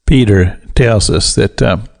Peter tells us that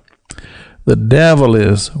the devil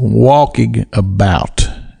is walking about,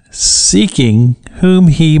 seeking whom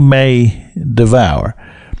he may devour.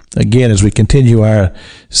 Again, as we continue our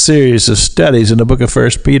series of studies in the book of 1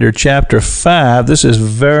 Peter chapter 5, this is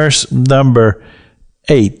verse number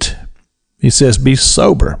 8. He says, "Be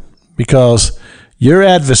sober, because your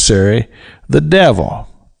adversary, the devil,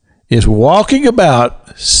 is walking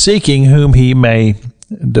about seeking whom he may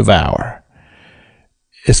devour."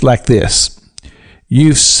 It's like this.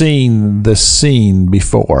 You've seen the scene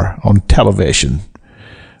before on television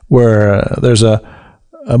where there's a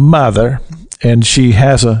mother and she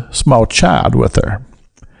has a small child with her.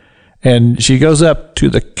 And she goes up to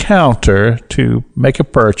the counter to make a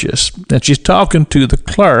purchase. And she's talking to the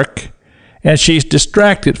clerk, and she's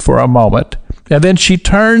distracted for a moment. And then she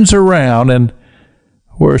turns around, and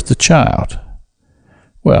where's the child?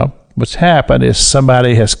 Well, what's happened is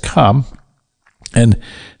somebody has come and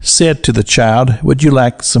said to the child, "Would you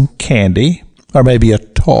like some candy or maybe a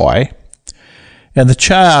toy?" And the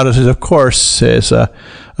child, of course, is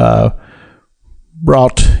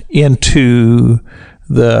brought into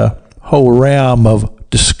the whole realm of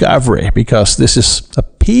discovery because this is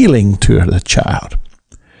appealing to the child.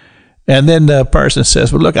 And then the person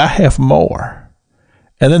says, "Well, look, I have more."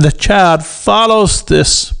 And then the child follows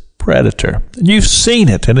this predator. And you've seen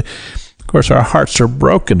it. And, of course, our hearts are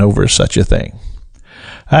broken over such a thing.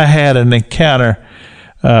 I had an encounter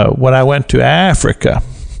when I went to Africa,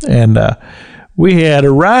 and we had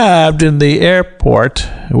arrived in the airport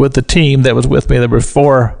with the team that was with me. There were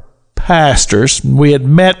 4 pastors. We had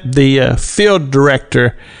met the field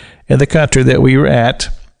director in the country that we were at,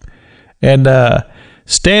 and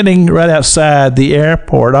standing right outside the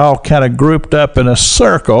airport, all kind of grouped up in a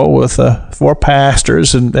circle with 4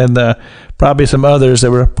 pastors and probably some others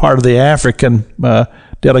that were part of the African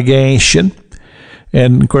delegation.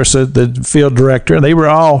 And, of course, the field director, and they were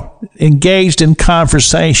all engaged in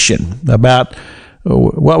conversation about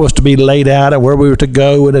what was to be laid out and where we were to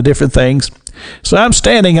go and the different things. So I'm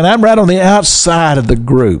standing, and I'm right on the outside of the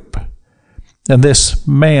group. And this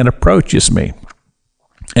man approaches me,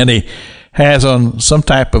 and he has on some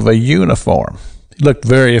type of a uniform. He looked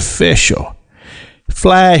very official.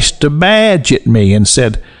 Flashed a badge at me and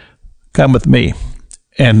said, "Come with me."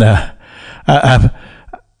 And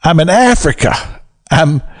I'm in Africa.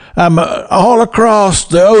 I'm all across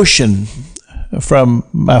the ocean from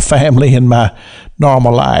my family and my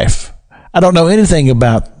normal life. I don't know anything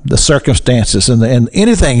about the circumstances and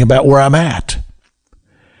anything about where I'm at.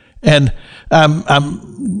 And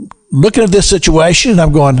I'm looking at this situation, and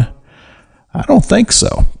I'm going, I don't think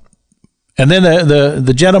so. And then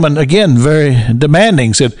the gentleman, again, very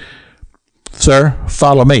demanding, said, "Sir,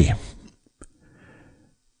 follow me."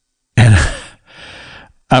 And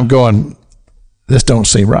I'm going, this don't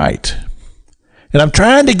seem right. And I'm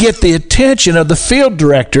trying to get the attention of the field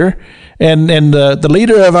director and the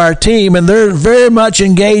leader of our team, and they're very much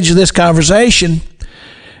engaged in this conversation.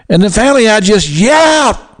 And then finally I just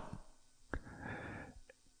yelled.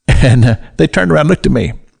 And they turned around and looked at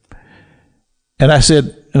me. And I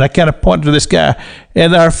said, and I kind of pointed to this guy,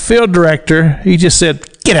 and our field director, he just said,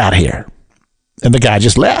 "Get out of here." And the guy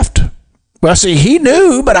just left. Well, see, he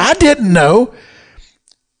knew, but I didn't know.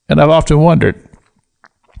 And I've often wondered,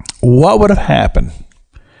 what would have happened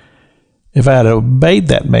if I had obeyed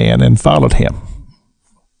that man and followed him?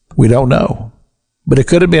 We don't know. But it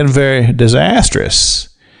could have been very disastrous.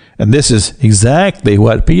 And this is exactly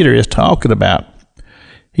what Peter is talking about.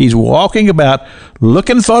 He's walking about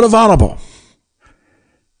looking for the vulnerable.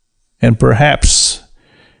 And perhaps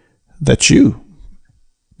that's you,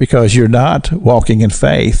 because you're not walking in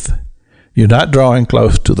faith. You're not drawing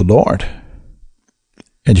close to the Lord.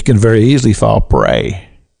 And you can very easily fall prey.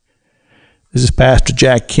 This is Pastor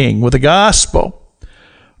Jack King with the gospel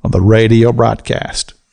on the radio broadcast.